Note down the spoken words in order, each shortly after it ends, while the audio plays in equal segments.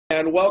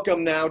And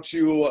welcome now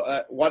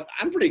to what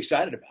I'm pretty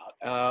excited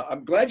about.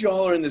 I'm glad you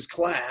all are in this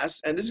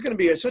class, and this is going to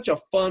be such a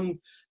fun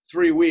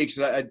 3 weeks.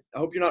 I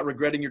hope you're not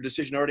regretting your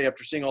decision already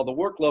after seeing all the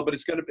workload, but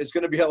it's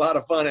going to be a lot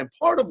of fun. And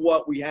part of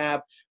what we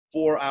have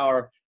for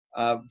our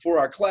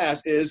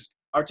class is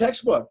our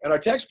textbook, and our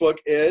textbook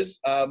is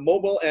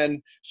Mobile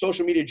and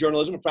Social Media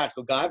Journalism: A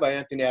Practical Guide by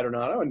Anthony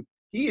Adornato, and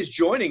he is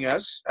joining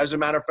us, as a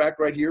matter of fact,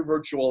 right here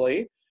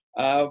virtually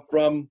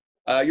from.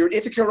 You're in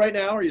Ithaca right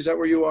now, or is that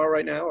where you are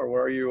right now, or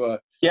where are you?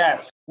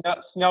 Yes,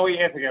 snowy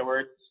Ithaca,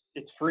 where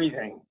it's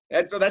freezing.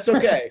 That's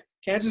okay.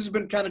 Kansas has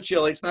been kind of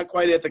chilly. It's not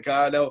quite Ithaca.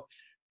 I know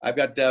I've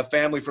got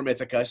family from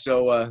Ithaca,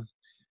 so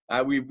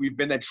we've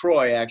been there.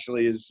 Troy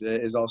actually is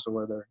also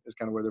kind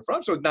of where they're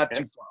from, so it's not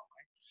too far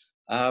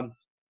away.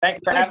 Thanks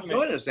for having me.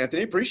 Joining us,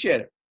 Anthony.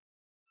 Appreciate it.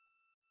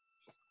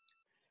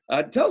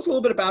 Tell us a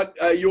little bit about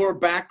your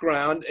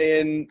background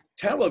in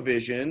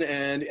television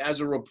and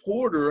as a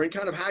reporter, and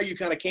kind of how you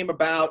kind of came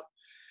about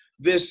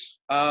this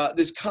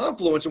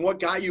confluence, and what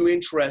got you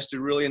interested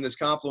really in this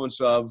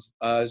confluence of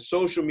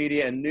social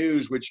media and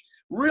news, which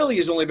really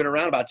has only been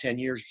around about 10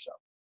 years or so.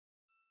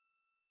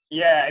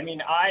 Yeah, I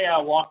mean, I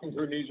walked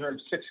into a newsroom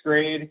 6th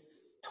grade,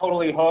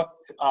 totally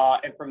hooked,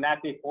 and from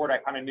that day forward, I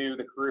kind of knew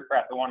the career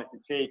path I wanted to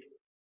take,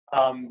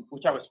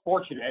 which I was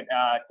fortunate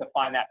to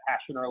find that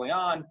passion early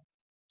on.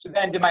 So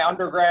then did my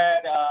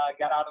undergrad,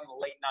 got out in the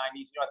late 90s.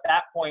 You know, at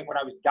that point, when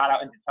I got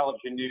out into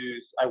television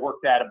news, I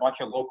worked at a bunch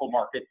of local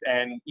markets.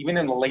 And even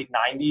in the late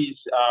 90s,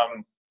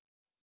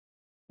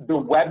 the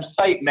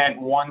website meant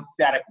one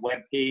static web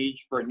page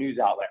for a news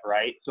outlet,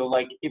 right? So,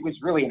 like, it was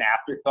really an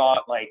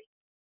afterthought. Like,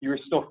 you were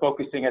still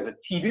focusing, as a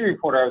TV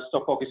reporter, I was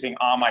still focusing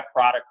on my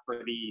product for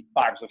the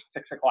 5 or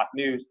 6 o'clock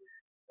news.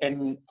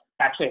 And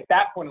actually, at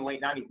that point in the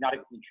late 90s, not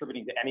even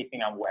contributing to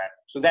anything on web.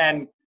 So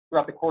then,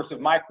 throughout the course of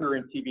my career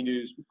in TV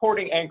news,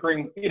 reporting,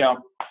 anchoring, you know,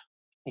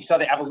 you saw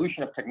the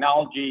evolution of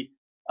technology.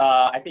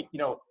 I think, you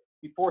know,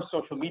 before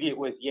social media, it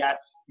was, yes,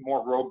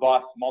 more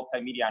robust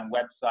multimedia on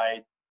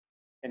websites,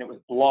 and it was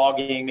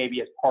blogging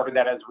maybe as part of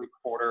that as a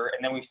reporter.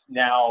 And then we've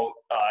now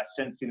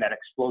since seen that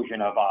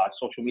explosion of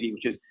social media,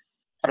 which has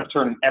kind of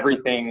turned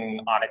everything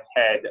on its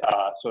head,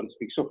 so to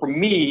speak. So for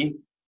me,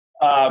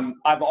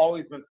 I've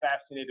always been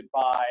fascinated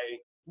by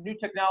new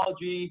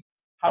technology,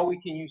 how we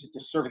can use it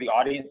to serve the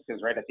audience,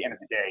 because right at the end of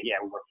the day, yeah,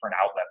 we work for an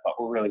outlet, but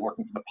we're really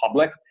working for the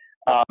public.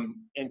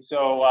 And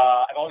so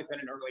I've always been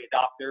an early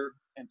adopter.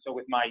 And so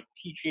with my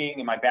teaching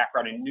and my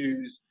background in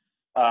news,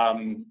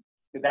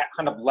 that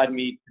kind of led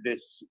me to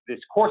this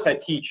course I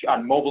teach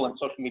on mobile and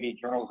social media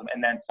journalism,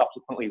 and then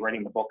subsequently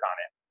writing the book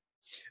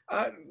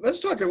on it. Let's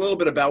talk a little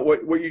bit about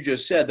what you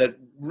just said, that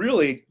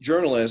really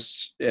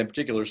journalists in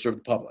particular serve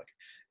the public,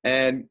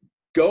 and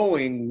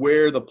going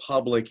where the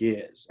public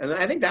is. And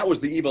I think that was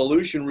the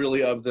evolution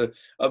really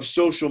of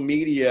social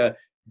media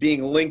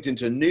being linked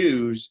into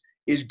news,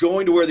 is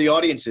going to where the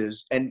audience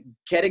is and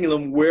getting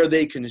them where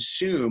they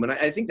consume. And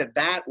I think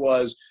that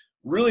was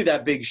really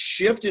that big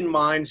shift in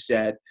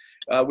mindset,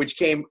 which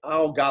came,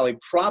 oh golly,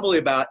 probably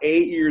about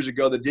 8 years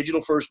ago, the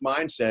digital first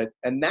mindset.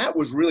 And that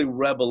was really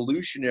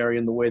revolutionary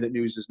in the way that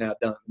news is now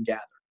done and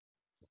gathered.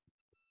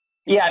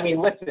 Yeah, I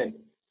mean, listen,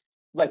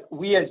 like,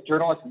 we as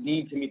journalists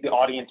need to meet the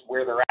audience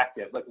where they're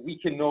active. Like, we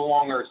can no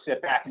longer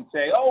sit back and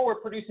say, oh, we're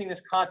producing this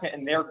content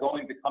and they're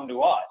going to come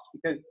to us,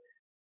 because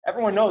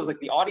everyone knows, like,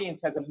 the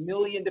audience has a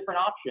million different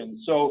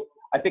options. So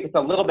I think it's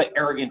a little bit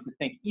arrogant to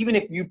think, even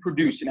if you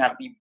produce and have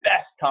the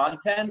best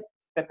content,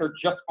 that they're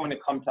just going to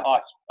come to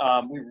us.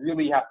 We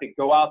really have to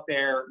go out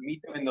there,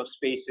 meet them in those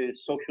spaces,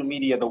 social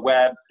media, the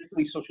web,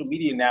 particularly social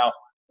media now,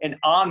 and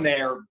on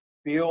there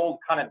build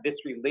kind of this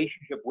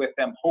relationship with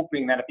them,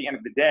 hoping that at the end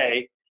of the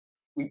day,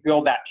 we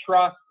build that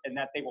trust and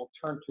that they will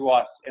turn to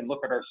us and look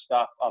at our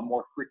stuff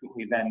more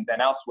frequently than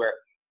elsewhere.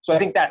 So I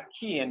think that's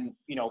key. And,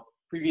 you know,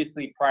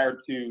 previously, prior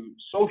to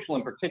social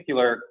in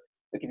particular,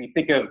 like, if you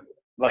think of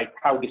like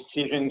how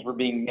decisions were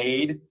being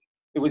made,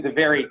 it was a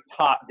very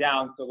top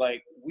down. So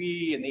like,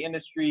 we in the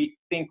industry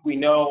think we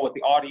know what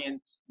the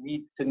audience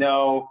needs to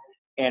know,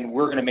 and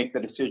we're going to make the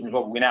decisions.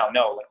 What we now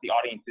know, like, the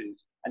audience is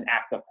an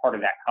active part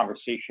of that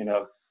conversation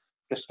of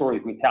the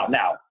stories we tell.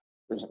 Now,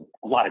 there's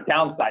a lot of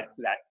downsides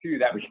to that too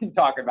that we can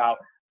talk about,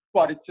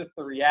 but it's just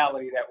the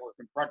reality that we're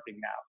confronting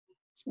now.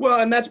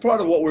 Well, and that's part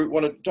of what we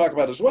want to talk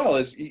about as well.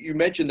 Is you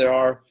mentioned there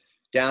are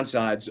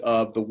downsides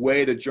of the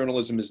way that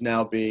journalism is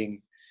now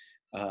being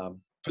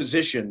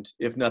positioned,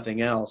 if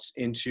nothing else,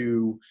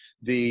 into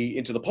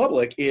the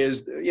public.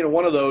 Is, you know,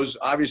 one of those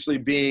obviously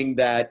being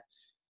that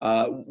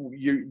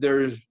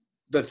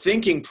the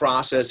thinking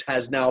process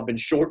has now been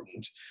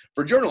shortened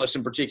for journalists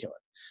in particular.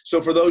 So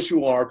for those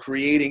who are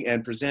creating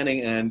and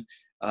presenting and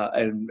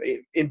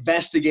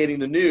investigating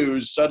the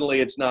news, suddenly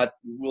it's not,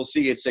 we'll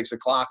see at 6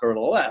 o'clock or at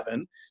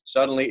 11.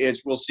 Suddenly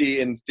it's, we'll see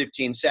in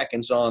 15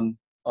 seconds on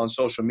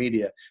social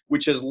media,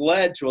 which has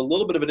led to a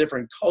little bit of a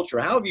different culture.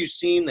 How have you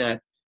seen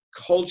that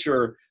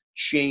culture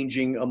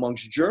changing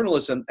amongst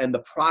journalists and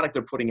the product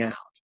they're putting out?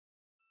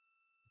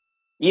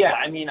 Yeah,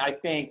 I mean, I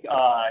think,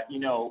 you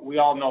know, we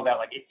all know that,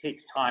 like, it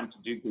takes time to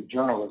do good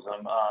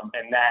journalism,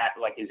 and that,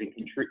 like, is in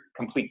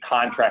complete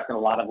contrast in a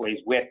lot of ways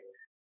with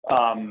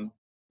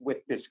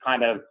this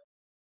kind of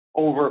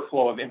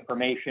overflow of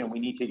information. We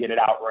need to get it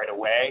out right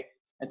away.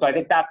 And so I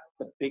think that's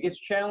the biggest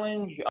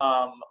challenge,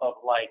 of,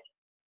 like,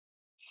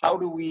 how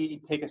do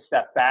we take a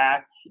step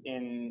back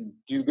and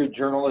do good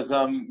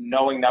journalism,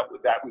 knowing that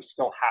we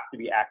still have to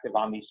be active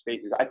on these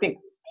spaces. I think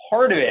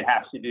part of it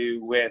has to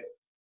do with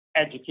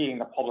educating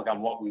the public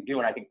on what we do.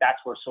 And I think that's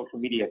where social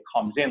media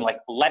comes in, like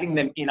letting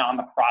them in on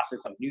the process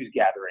of news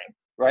gathering,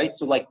 right?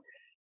 So, like,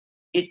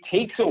 it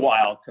takes a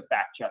while to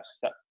fact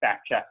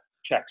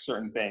check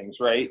certain things,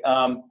 right?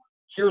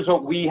 Here's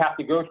what we have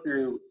to go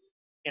through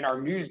in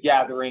our news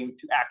gathering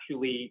to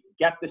actually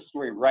get the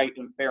story right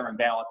and fair and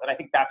balanced. And I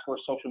think that's where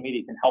social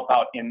media can help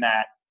out in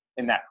that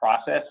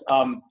process.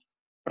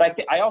 But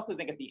I also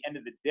think at the end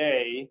of the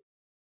day,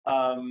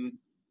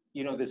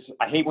 you know,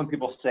 I hate when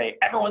people say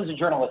everyone's a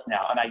journalist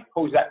now, and I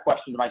pose that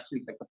question to my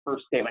students like the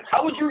first day, like,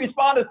 how would you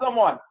respond to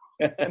someone?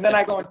 And then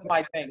I go into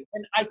my thing,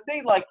 and I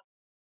say, like,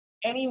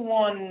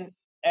 everyone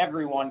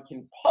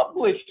can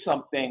publish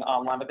something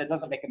online, but that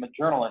doesn't make them a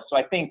journalist. So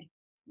I think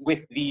with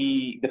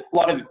the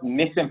flood of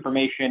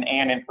misinformation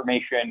and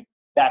information,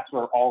 that's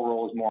where our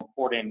role is more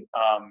important,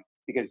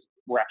 because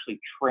we're actually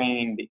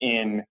trained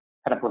in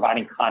kind of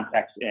providing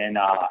context and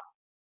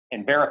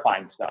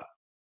verifying stuff.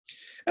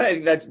 And I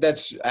think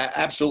that's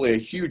absolutely a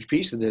huge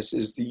piece of this.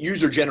 Is the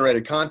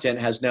user-generated content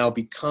has now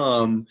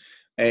become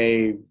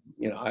a,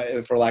 you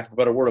know, for lack of a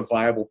better word, a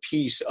viable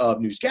piece of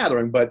news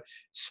gathering, but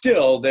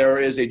still there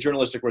is a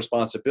journalistic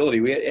responsibility.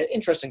 We had an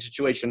interesting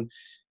situation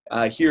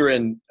here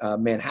in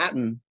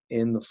Manhattan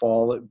in the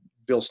fall.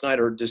 Bill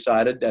Snyder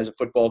decided, as a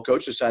football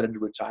coach, decided to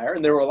retire.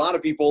 And there were a lot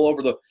of people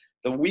over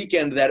the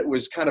weekend that it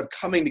was kind of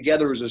coming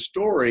together as a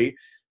story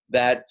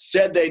that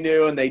said they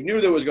knew, and they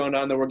knew that was going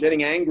on. They were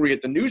getting angry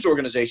at the news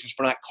organizations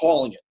for not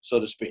calling it,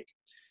 so to speak.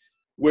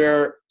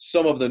 Where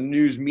some of the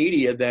news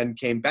media then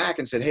came back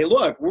and said, hey,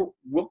 look,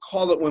 we'll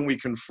call it when we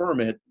confirm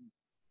it,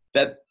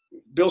 that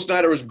Bill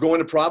Snyder was going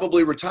to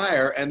probably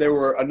retire. And there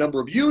were a number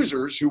of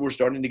users who were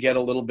starting to get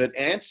a little bit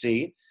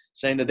antsy,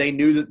 saying that they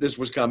knew that this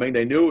was coming.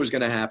 They knew it was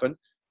going to happen.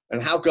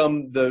 And how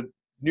come the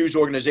news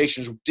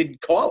organizations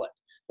didn't call it?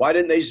 Why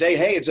didn't they say,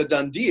 hey, it's a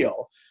done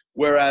deal?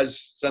 Whereas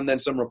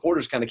some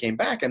reporters kind of came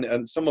back,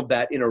 and some of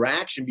that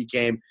interaction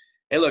became,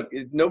 hey, look,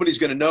 nobody's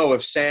going to know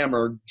if Sam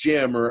or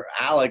Jim or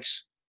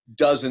Alex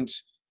doesn't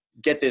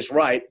get this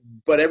right,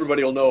 but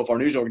everybody will know if our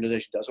news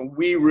organization does. And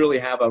we really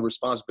have a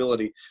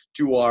responsibility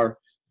to our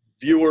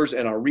viewers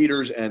and our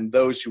readers and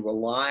those who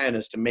rely on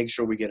us to make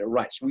sure we get it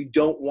right. So we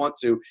don't want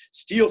to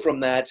steal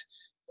from that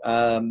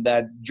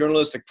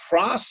journalistic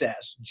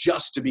process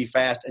just to be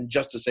fast and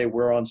just to say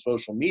we're on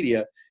social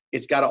media.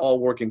 It's got to all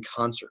work in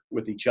concert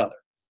with each other.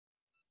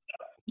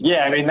 Yeah,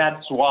 I mean,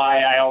 that's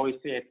why I always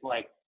say it's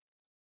like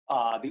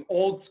the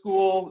old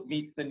school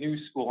meets the new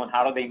school, and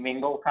how do they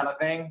mingle kind of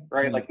thing,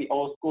 right? Mm-hmm. Like the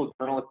old school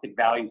journalistic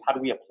values, how do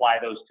we apply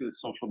those to the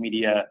social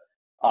media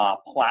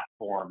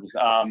platforms?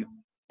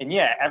 And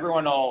yeah,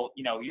 everyone will,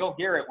 you know, you'll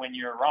hear it when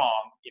you're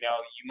wrong. You know,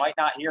 you might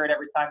not hear it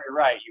every time you're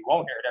right. You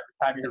won't hear it every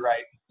time you're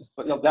right,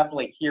 but you'll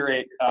definitely hear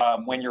it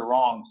when you're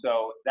wrong.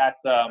 So that's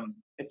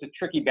it's a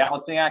tricky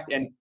balancing act.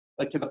 And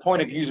like to the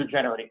point of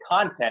user-generated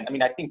content, I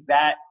mean, I think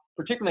that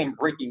particularly in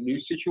breaking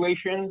news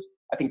situations,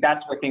 I think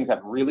that's where things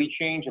have really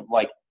changed. Of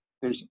like,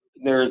 there's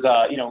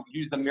you know,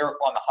 use the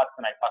miracle on the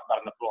Hudson I talked about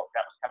in the book.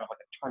 That was kind of like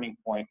a turning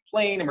point.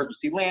 Plane,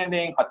 emergency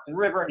landing, Hudson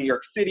River, New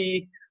York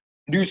City.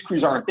 News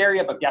crews aren't there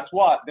yet, but guess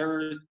what?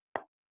 There's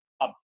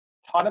a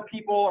ton of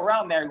people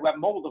around there who have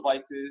mobile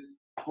devices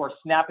who are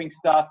snapping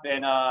stuff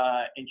and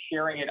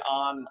sharing it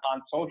on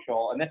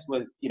social. And this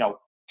was, you know,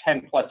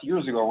 10 plus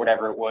years ago or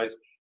whatever it was.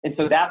 And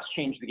so that's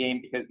changed the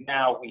game, because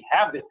now we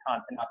have this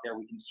content out there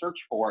we can search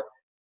for.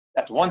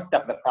 That's one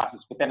step of the process.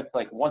 But then it's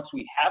like, once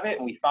we have it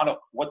and we found out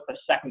what's the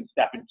second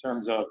step in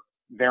terms of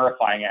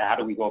verifying it, how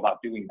do we go about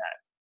doing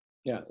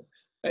that? Yeah.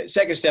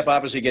 Second step,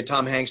 obviously, get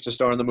Tom Hanks to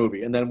star in the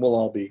movie, and then we're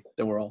all.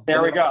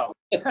 There we go.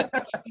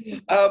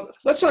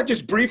 Let's talk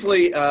just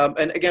briefly,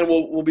 and again,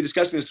 we'll be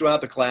discussing this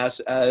throughout the class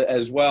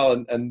as well,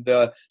 and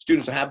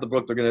students will have the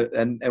book, they're gonna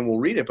and we'll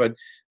read it. But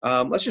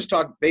let's just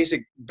talk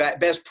basic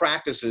best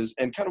practices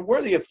and kind of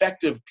where the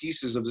effective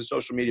pieces of the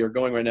social media are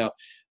going right now.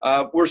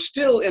 We're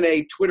still in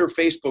a Twitter,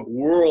 Facebook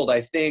world,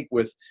 I think,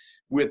 with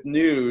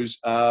news.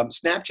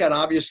 Snapchat,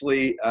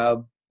 obviously,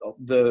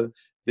 the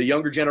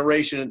younger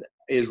generation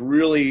is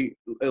really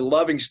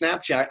loving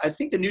Snapchat. I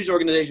think the news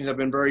organizations have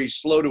been very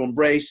slow to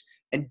embrace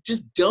and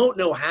just don't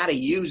know how to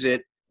use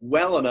it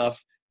well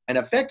enough and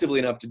effectively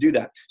enough to do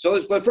that. So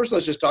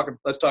let's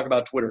talk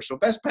about Twitter. So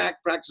best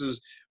practices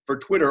for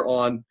Twitter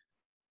on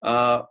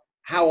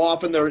how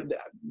often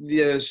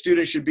the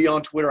students should be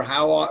on Twitter,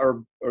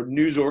 or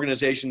news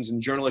organizations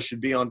and journalists should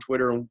be on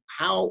Twitter, and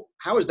how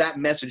is that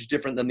message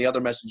different than the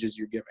other messages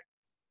you're giving?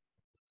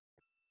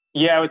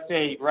 Yeah, I would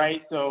say,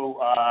 right, so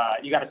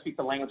you got to speak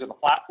the language of the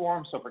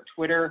platform. So for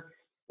Twitter,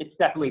 it's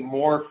definitely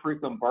more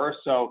frequent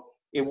bursts. So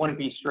it wouldn't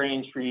be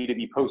strange for you to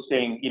be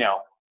posting, you know,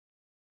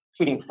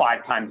 tweeting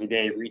 5 times a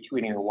day,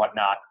 retweeting or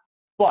whatnot.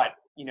 But,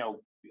 you know,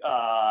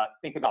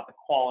 think about the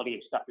quality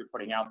of stuff you're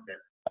putting out there.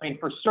 I mean,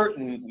 for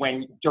certain,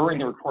 when during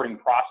the reporting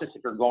process,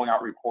 if you're going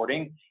out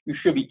reporting, you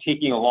should be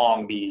taking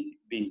along the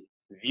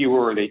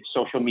viewer, the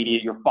social media,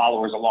 your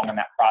followers along in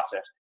that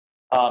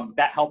process.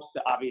 That helps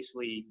to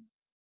obviously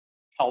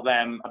tell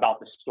them about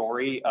the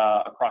story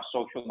across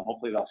social, and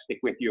hopefully they'll stick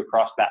with you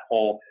across that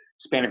whole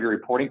span of your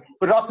reporting.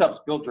 But it also helps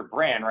build your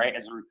brand, right?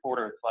 As a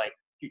reporter, it's like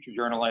future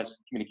journalists,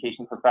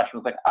 communication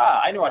professionals, like,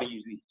 I know how to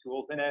use these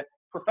tools in a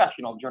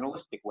professional,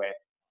 journalistic way.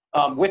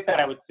 With that,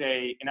 I would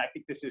say, and I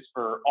think this is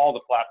for all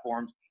the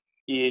platforms,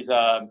 is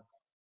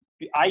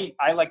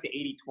I like the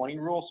 80-20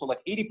 rule. So like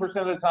 80%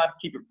 of the time,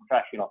 keep it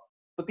professional.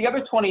 But the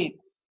other 20,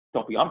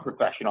 don't be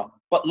unprofessional,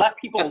 but let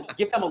people,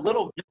 give them a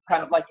little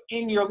kind of like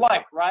in your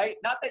life, right?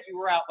 Not that you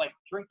were out like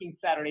drinking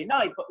Saturday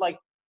night, but like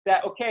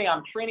that, okay,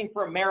 I'm training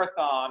for a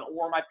marathon,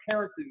 or my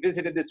parents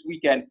visited this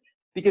weekend,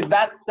 because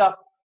that stuff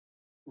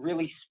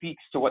really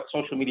speaks to what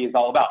social media is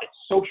all about. It's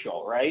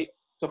social, right?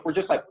 So if we're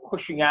just like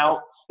pushing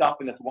out stuff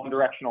in this one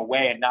directional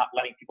way and not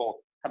letting people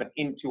kind of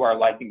into our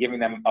life and giving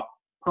them a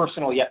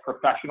personal yet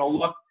professional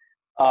look,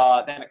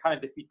 then it kind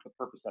of defeats the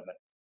purpose of it.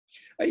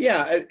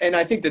 Yeah, and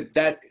I think that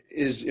that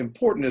is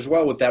important as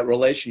well with that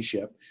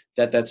relationship,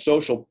 that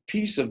social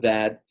piece of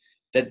that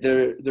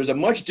there's a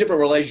much different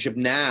relationship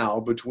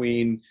now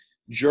between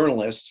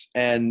journalists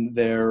and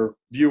their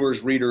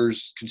viewers,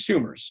 readers,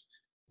 consumers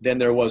than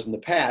there was in the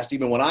past.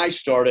 Even when I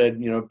started,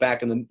 you know,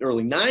 back in the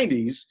early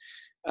 90s,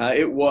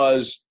 it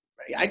was,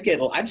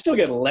 I'd still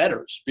get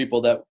letters. People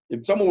that,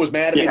 if someone was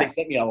mad at me, they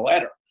sent me a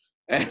letter.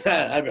 And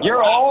I'd be like,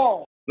 You're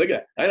all. Look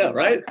at that. I know,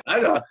 right?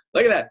 I know.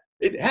 Look at that.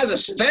 It has a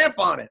stamp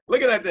on it.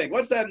 Look at that thing.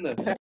 What's that in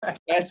the?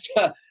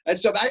 And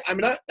so that, I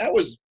mean, that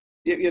was,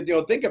 you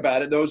know, think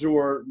about it. Those who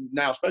are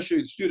now,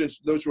 especially students,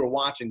 those who are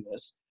watching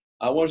this,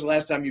 when was the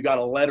last time you got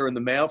a letter in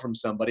the mail from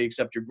somebody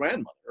except your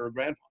grandmother or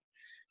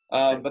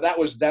grandfather? But that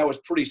was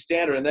pretty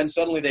standard. And then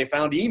suddenly they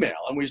found email,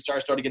 and we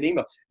started getting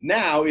email.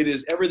 Now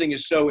everything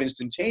is so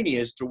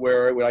instantaneous to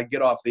where when I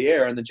get off the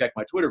air and then check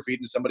my Twitter feed,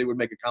 and somebody would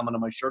make a comment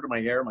on my shirt or my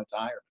hair or my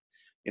tie or,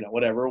 you know,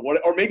 whatever,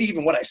 or maybe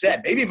even what I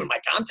said, maybe even my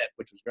content,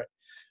 which was great.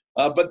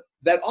 But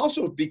that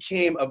also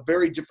became a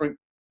very different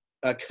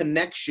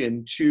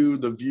connection to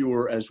the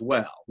viewer as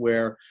well,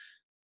 where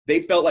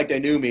they felt like they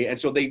knew me, and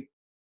so they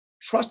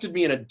trusted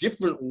me in a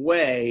different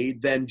way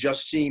than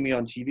just seeing me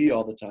on TV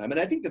all the time. And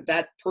I think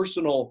that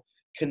personal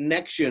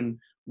connection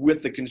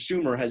with the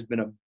consumer has been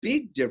a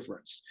big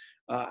difference.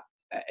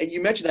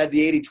 You mentioned that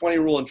the 80-20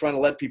 rule and trying to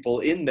let people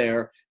in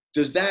there.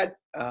 Does that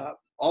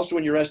also,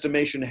 in your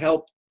estimation,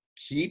 help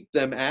keep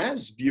them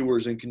as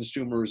viewers and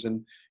consumers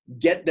and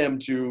get them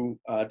to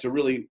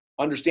really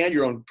understand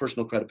your own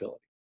personal credibility?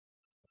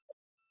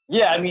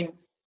 Yeah, I mean,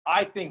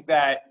 I think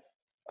that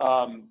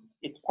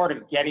it's part of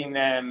getting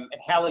them,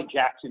 and Hallie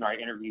Jackson, I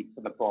interviewed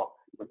for the book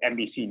with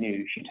NBC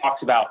News, she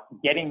talks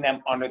about getting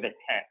them under the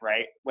tent,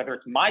 right? Whether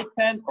it's my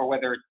tent or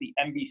whether it's the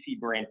NBC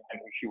brand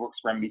tent, she works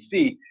for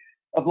NBC,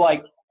 of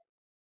like,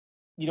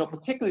 you know,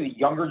 particularly the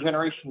younger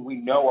generation we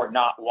know are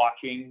not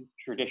watching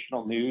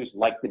traditional news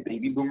like the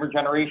baby boomer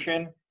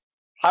generation.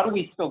 How do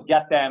we still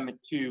get them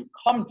to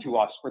come to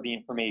us for the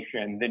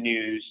information, the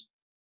news,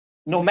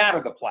 no matter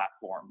the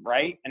platform,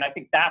 right? And I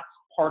think that's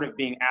part of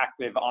being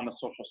active on the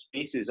social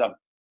spaces, of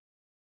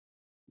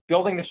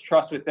building this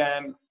trust with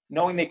them,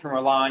 knowing they can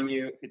rely on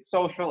you. If it's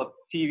social, if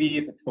it's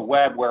TV, if it's the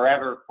web,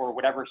 wherever, for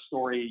whatever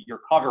story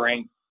you're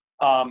covering.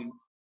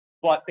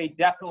 But they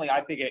definitely,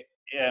 I think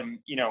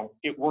you know,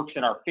 it works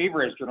in our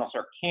favor as journalists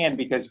can,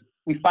 because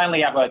we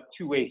finally have a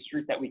two-way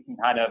street that we can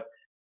kind of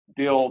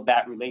build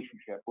that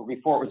relationship, where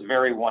before it was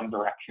very one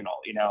directional.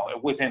 You know,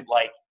 it wasn't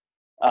like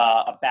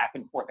a back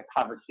and forth, a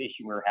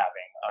conversation we were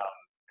having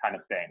kind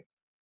of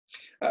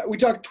thing. We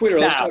talked Twitter.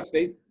 Let's talk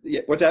Facebook.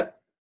 Yeah, what's that?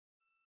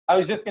 I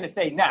was just going to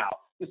say, now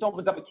this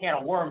opens up a can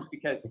of worms,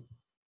 because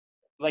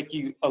like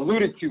you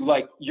alluded to,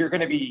 like you're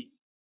going to be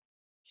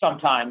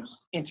sometimes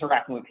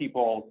interacting with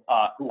people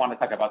who want to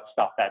talk about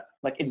stuff that's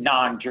like in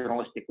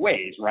non-journalistic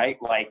ways, right?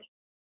 Like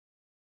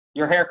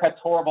your haircut's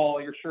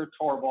horrible, your shirt's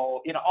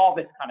horrible, you know, all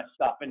this kind of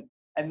stuff.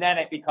 And then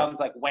it becomes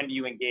like, when do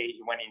you engage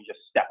and when do you just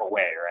step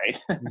away,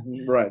 right?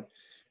 Right.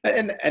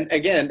 And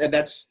again, and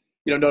that's,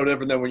 you know, no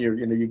different than when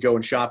you go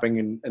and shopping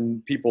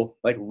and people,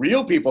 like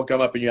real people,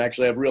 come up and you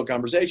actually have real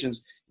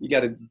conversations. You got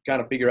to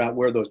kind of figure out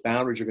where those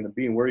boundaries are going to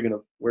be and where you're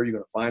going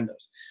to find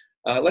those.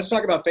 Let's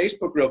talk about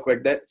Facebook real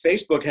quick. That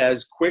Facebook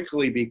has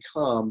quickly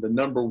become the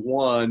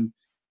 #1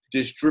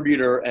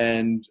 distributor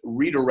and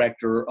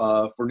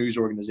redirector for news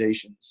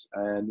organizations.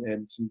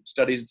 And some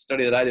study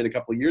that I did a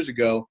couple of years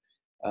ago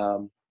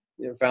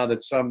found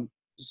that some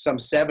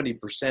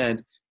 70%,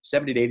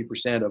 70 to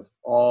 80% of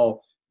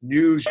all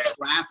news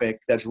traffic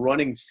that's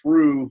running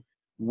through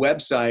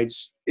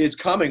websites is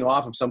coming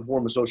off of some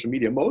form of social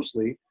media,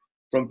 mostly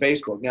from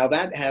Facebook. Now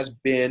that has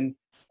been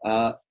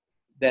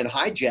then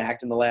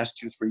hijacked in the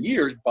last 2-3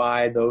 years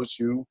by those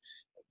who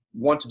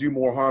want to do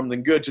more harm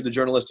than good to the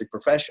journalistic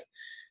profession.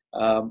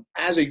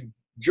 As a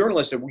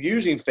journalists that were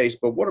using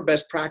Facebook, what are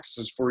best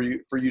practices for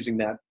using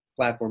that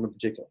platform in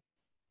particular?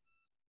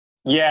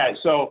 Yeah,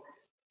 so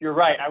you're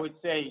right. I would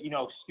say,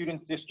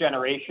 students this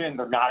generation,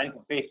 they're not into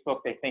Facebook.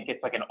 They think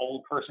it's like an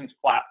old person's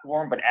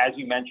platform. But as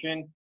you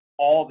mentioned,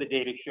 all the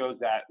data shows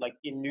that, like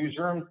in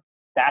newsrooms,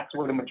 that's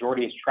where the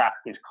majority of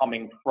traffic is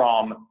coming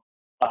from,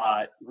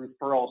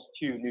 referrals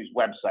to news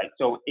websites.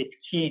 So it's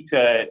key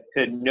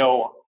to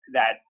know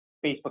that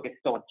Facebook is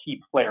still a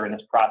key player in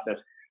this process.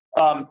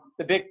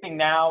 The big thing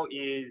now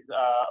is,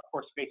 of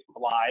course, Facebook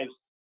Live.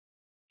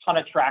 Ton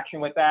of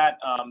traction with that.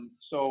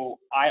 So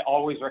I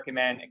always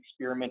recommend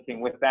experimenting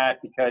with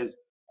that, because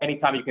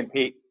anytime you can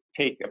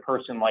take a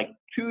person like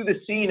to the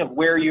scene of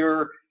where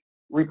you're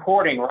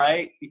reporting,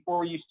 right? Before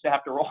we used to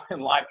have to roll in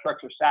live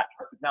trucks or sat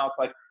trucks. Now it's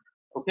like,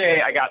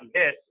 okay, I got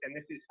this, and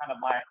this is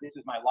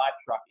my live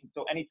truck. And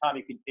so anytime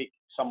you can take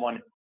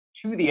someone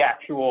to the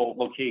actual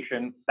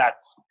location, that's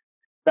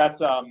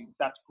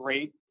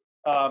great.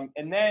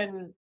 And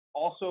then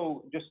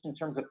also just in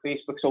terms of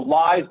Facebook, so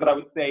lives, but I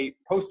would say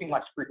posting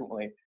less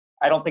frequently.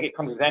 I don't think it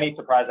comes as any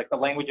surprise. Like the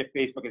language of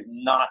Facebook is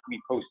not to be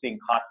posting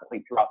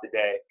constantly throughout the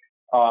day.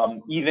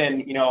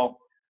 Even,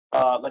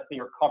 let's say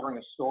you're covering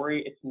a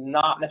story, it's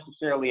not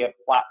necessarily a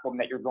platform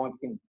that you're going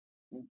to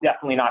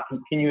definitely not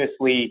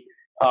continuously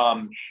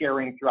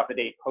sharing throughout the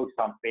day post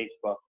on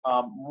Facebook.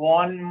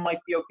 One might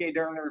be okay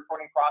during the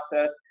reporting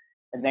process,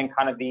 and then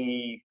kind of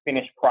the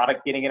finished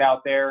product, getting it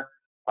out there.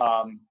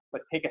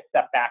 But take a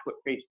step back with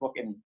Facebook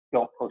and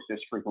don't post as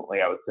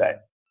frequently, I would say.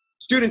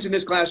 Students in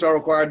this class are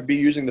required to be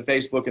using the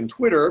Facebook and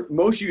Twitter.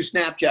 Most use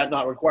Snapchat,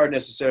 not required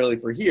necessarily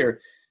for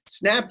here.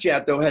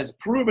 Snapchat, though, has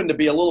proven to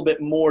be a little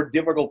bit more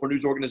difficult for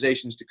news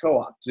organizations to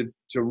co-opt,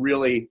 to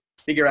really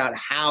figure out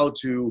how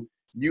to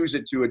use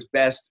it to its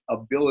best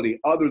ability,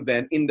 other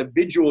than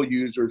individual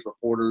users,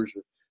 reporters,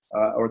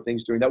 or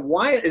things doing that.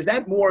 Why is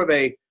that more of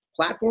a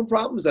platform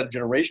problem? Is that a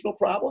generational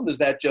problem? Is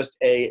that just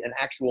an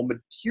actual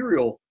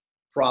material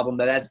problem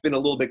that's been a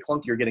little bit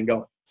clunkier getting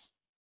going?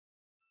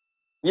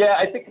 Yeah,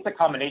 I think it's a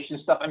combination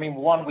of stuff. I mean,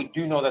 one, we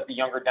do know that the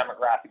younger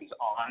demographic is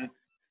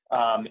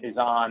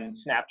on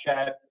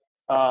Snapchat.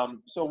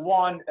 So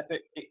one,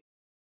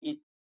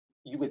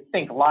 you would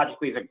think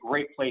logically is a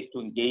great place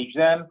to engage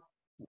them.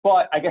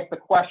 But I guess the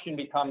question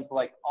becomes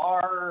like,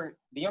 are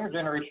the younger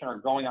generation are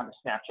going on to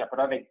Snapchat, but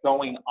are they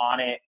going on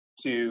it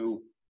to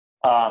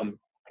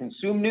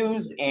consume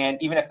news? And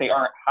even if they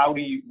aren't, how do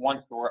you,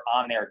 once they're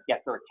on there,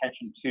 get their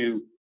attention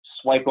to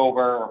swipe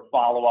over or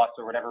follow us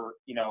or whatever,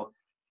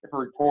 if a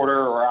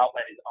reporter or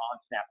outlet is on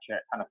Snapchat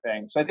kind of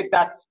thing. So I think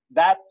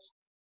that's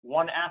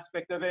one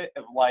aspect of it,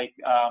 of like,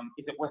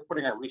 is it worth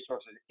putting our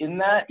resources in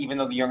that, even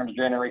though the younger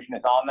generation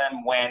is on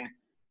them, when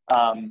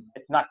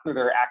it's not clear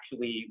they're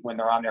actually, when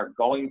they're on there,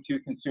 going to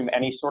consume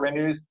any sort of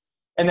news.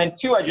 And then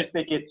two, I just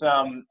think it's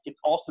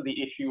also the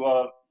issue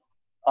of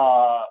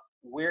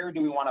where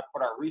do we want to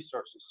put our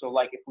resources? So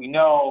like, if we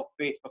know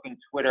Facebook and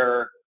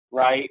Twitter,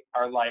 right,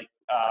 are like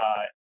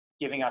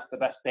giving us the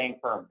best bang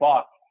for our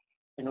buck,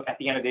 and at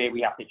the end of the day,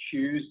 we have to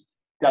choose,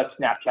 does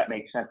Snapchat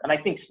make sense? And I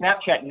think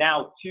Snapchat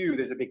now, too,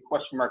 there's a big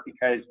question mark,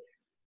 because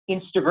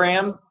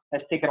Instagram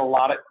has taken a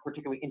lot of,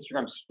 particularly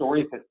Instagram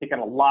stories, has taken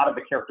a lot of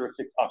the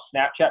characteristics of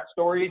Snapchat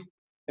stories.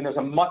 And there's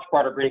a much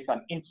broader base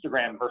on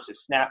Instagram versus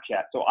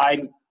Snapchat. So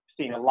I'm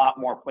seeing a lot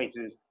more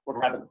places would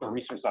rather put the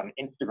resources on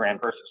Instagram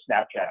versus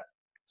Snapchat.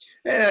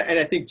 And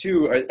I think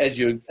too, as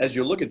you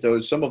look at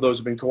those, some of those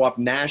have been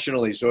co-opted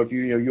nationally. So if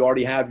you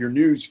already have your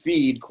news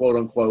feed, quote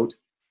unquote,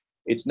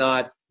 it's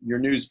not your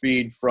news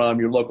feed from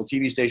your local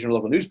TV station or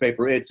local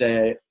newspaper. It's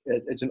an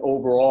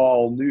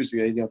overall news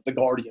feed, The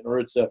Guardian, or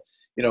it's a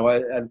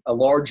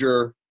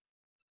larger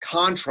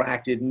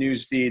contracted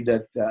news feed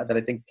that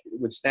I think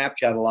with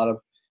Snapchat,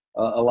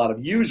 a lot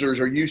of users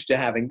are used to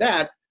having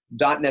that,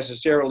 not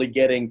necessarily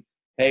getting,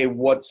 hey,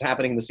 what's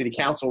happening in the city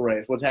council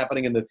race, what's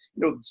happening in the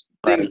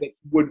things that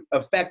would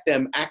affect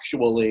them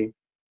actually,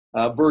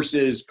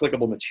 versus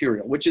clickable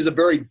material, which is a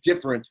very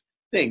different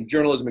thing.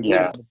 Journalism and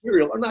clickable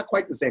material are not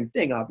quite the same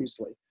thing,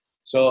 obviously.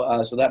 So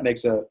that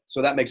makes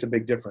a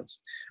big difference.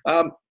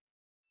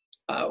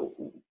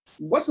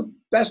 What's the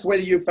best way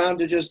that you've found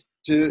to just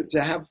to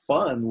have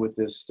fun with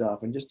this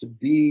stuff, and just to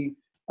be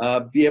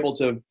able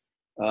to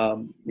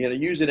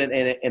use it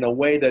in a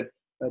way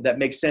that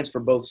makes sense for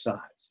both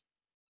sides?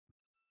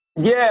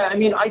 Yeah, I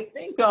mean, I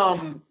think,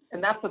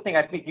 and that's the thing.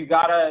 I think you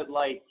gotta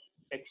like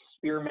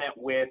experiment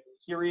with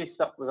serious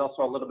stuff, but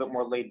also a little bit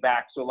more laid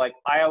back. So like,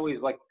 I always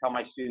like to tell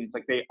my students,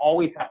 like, they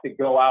always have to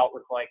go out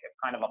with like a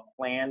kind of a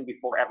plan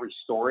before every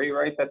story,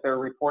 right, that they're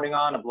reporting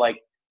on, of like,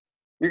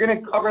 you're going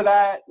to cover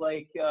that,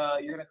 like,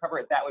 you're going to cover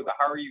it that way, but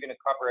how are you going to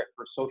cover it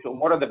for social? And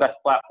what are the best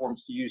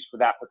platforms to use for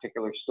that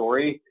particular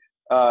story?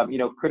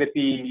 Could it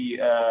be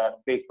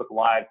Facebook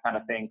Live kind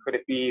of thing? Could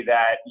it be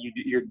that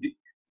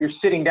you're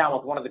sitting down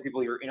with one of the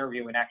people you're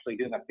interviewing and actually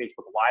doing a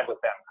Facebook Live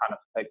with them kind of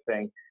type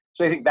thing?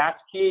 So I think that's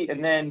key.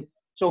 And then,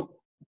 so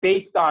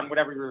based on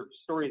whatever your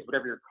story is,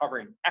 whatever you're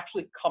covering,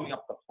 actually coming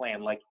up with a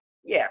plan, like,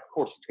 yeah, of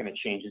course it's going to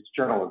change. It's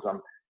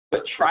journalism.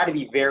 but try to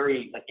be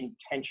very like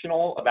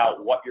intentional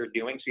about what you're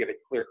doing so you have a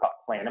clear-cut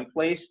plan in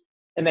place.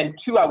 And then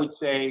two, I would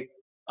say,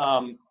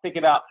 think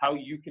about how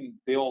you can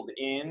build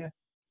in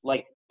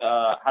like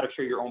how to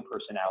show your own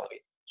personality.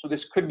 So this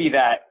could be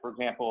that, for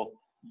example,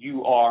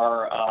 you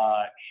are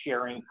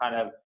sharing kind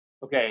of,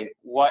 okay,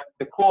 what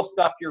the cool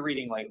stuff you're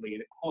reading lately,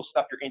 the cool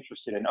stuff you're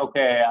interested in.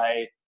 Okay,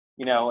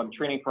 I'm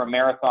training for a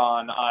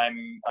marathon. I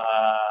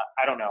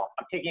don't know,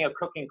 I'm taking a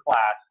cooking class.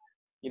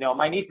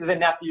 My nieces and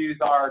nephews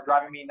are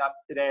driving me nuts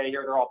today.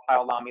 Here they're all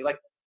piled on me. Like,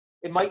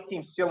 it might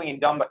seem silly and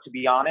dumb, but to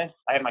be honest,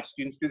 I have my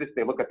students do this.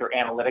 They look at their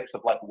analytics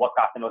of like what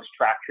got the most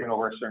traction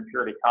over a certain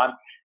period of time.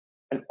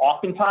 And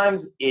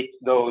oftentimes it's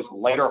those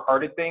lighter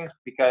hearted things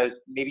because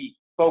maybe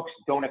folks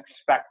don't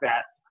expect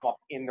that to come up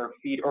in their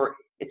feed, or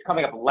it's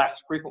coming up less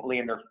frequently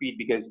in their feed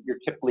because you're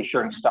typically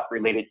sharing stuff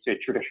related to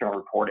traditional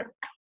reporting.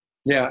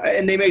 Yeah,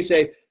 and they may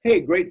say,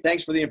 hey, great,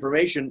 thanks for the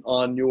information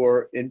on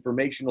your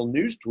informational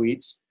news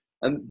tweets,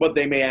 but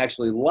they may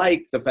actually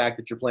like the fact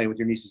that you're playing with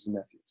your nieces and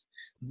nephews,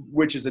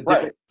 which is a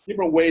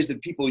different ways that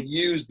people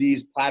use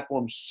these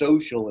platforms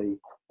socially.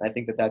 I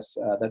think that's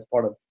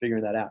part of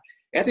figuring that out.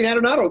 Anthony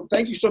Adornato,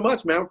 thank you so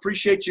much, man.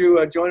 Appreciate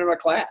you joining our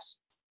class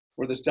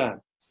for this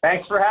time.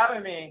 Thanks for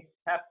having me.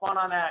 Have fun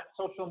on that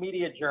social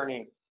media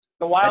journey.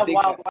 The wild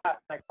west,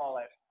 I call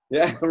it.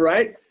 Yeah,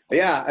 right?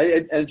 Yeah,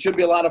 and it should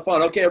be a lot of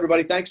fun. Okay,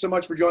 everybody, thanks so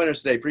much for joining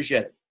us today.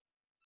 Appreciate it.